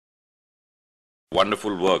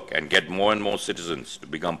wonderful work and get more and more citizens to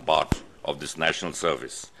become part of this national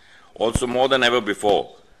service. Also, more than ever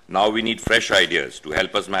before, now we need fresh ideas to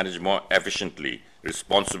help us manage more efficiently,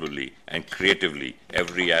 responsibly, and creatively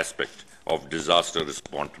every aspect of disaster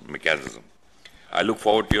response mechanism. I look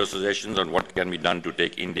forward to your suggestions on what can be done to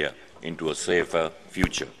take India into a safer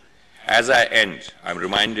future. As I end, I'm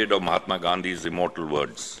reminded of Mahatma Gandhi's immortal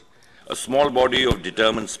words: "A small body of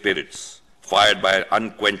determined spirits, fired by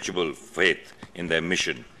unquenchable faith in their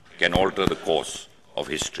mission, can alter the course of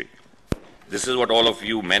history." This is what all of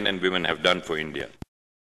you men and women have done for India.